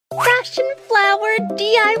Fashion Flower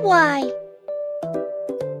DIY.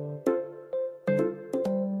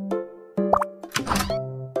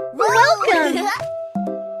 Welcome!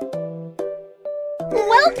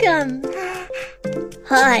 Welcome!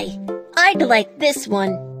 Hi, I'd like this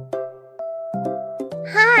one.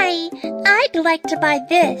 Hi, I'd like to buy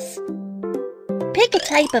this. Pick a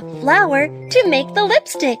type of flower to make the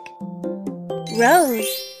lipstick. Rose.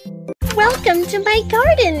 Welcome to my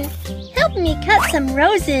garden. Help me cut some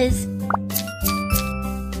roses.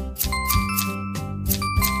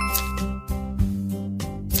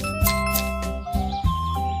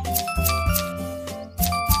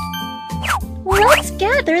 Let's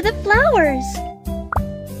gather the flowers.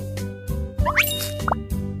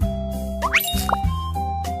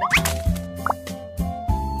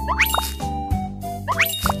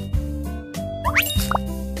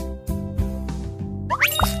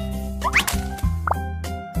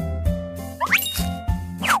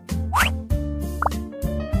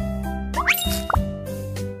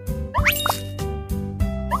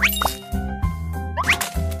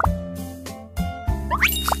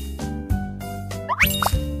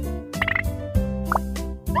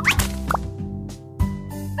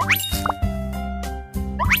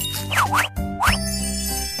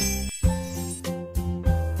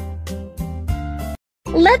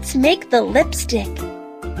 Let's make the lipstick.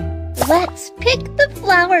 Let's pick the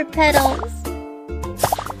flower petals.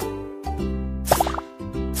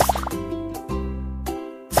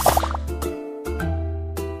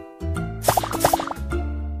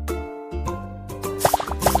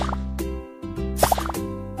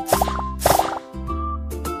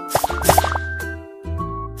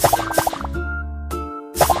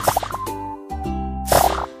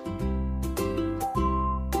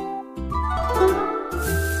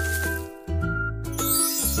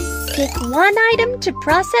 Pick one item to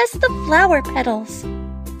process the flower petals.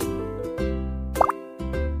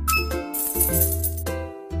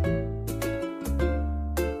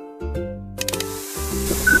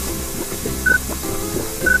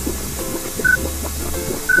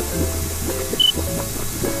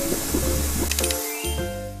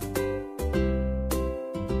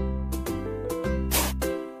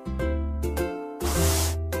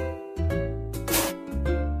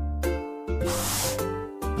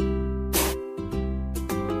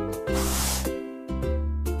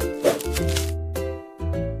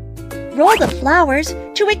 Roll the flowers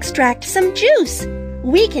to extract some juice.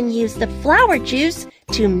 We can use the flower juice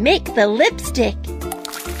to make the lipstick.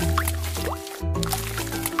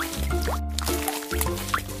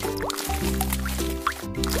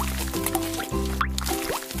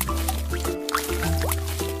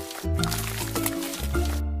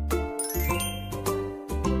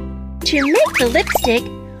 To make the lipstick,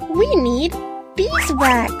 we need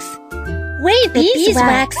beeswax. Weigh the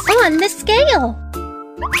beeswax on the scale.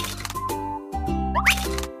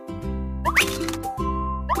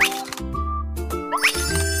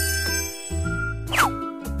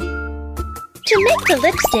 To make the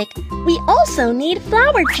lipstick, we also need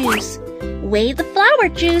flower juice. Weigh the flower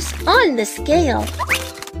juice on the scale.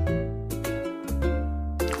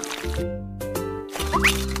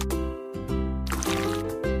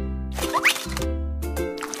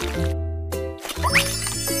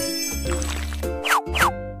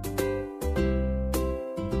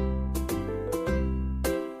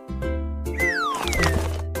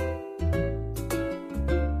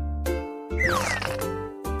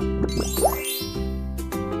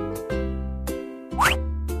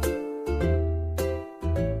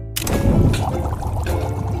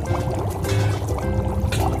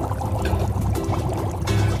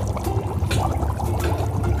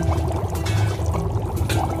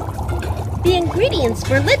 The ingredients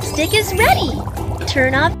for lipstick is ready.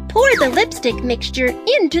 Pour the lipstick mixture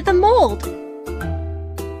into the mold.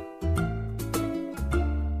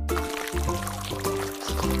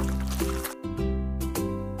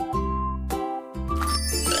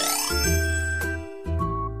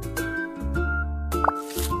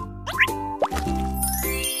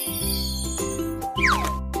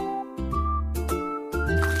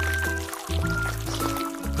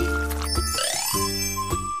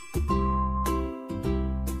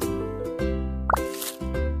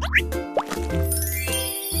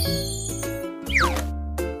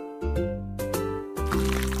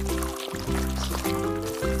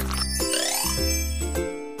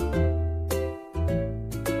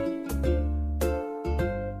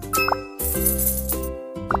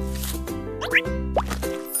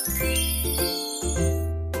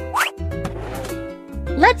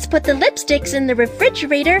 Let's put the lipsticks in the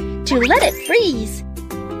refrigerator to let it freeze.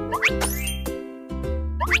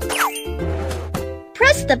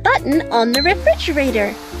 Press Press the button on the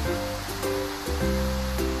refrigerator.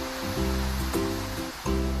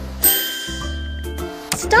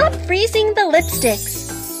 Stop freezing the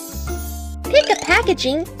lipsticks. Pick a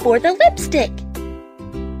packaging for the lipstick.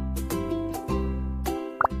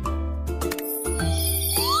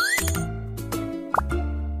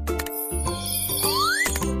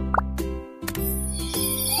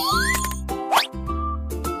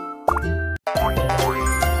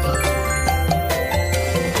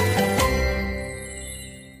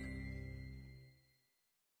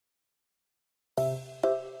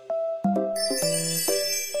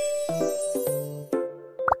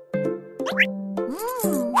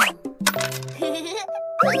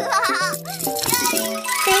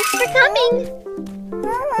 Thanks for coming.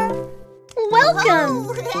 Welcome.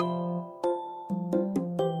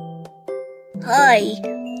 Hi,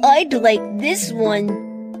 I'd like this one.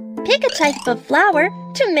 Pick a type of flower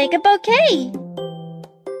to make a bouquet.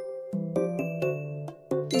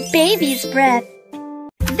 Baby's breath.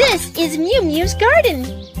 This is Mew Mew's garden.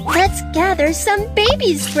 Let's gather some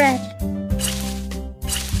baby's breath.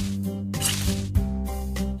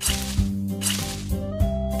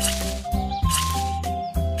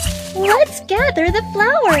 Let's gather the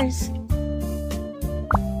flowers.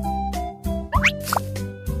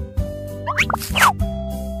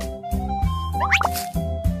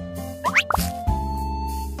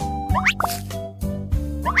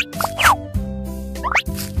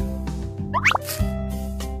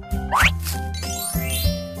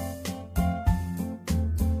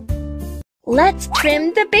 Let's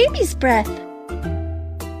trim the baby's breath.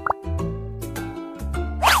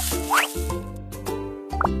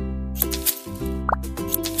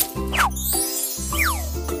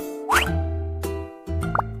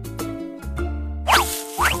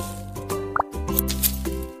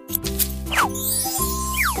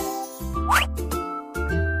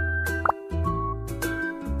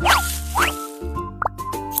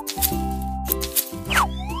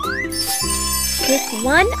 Pick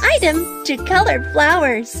one item to color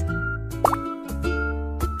flowers.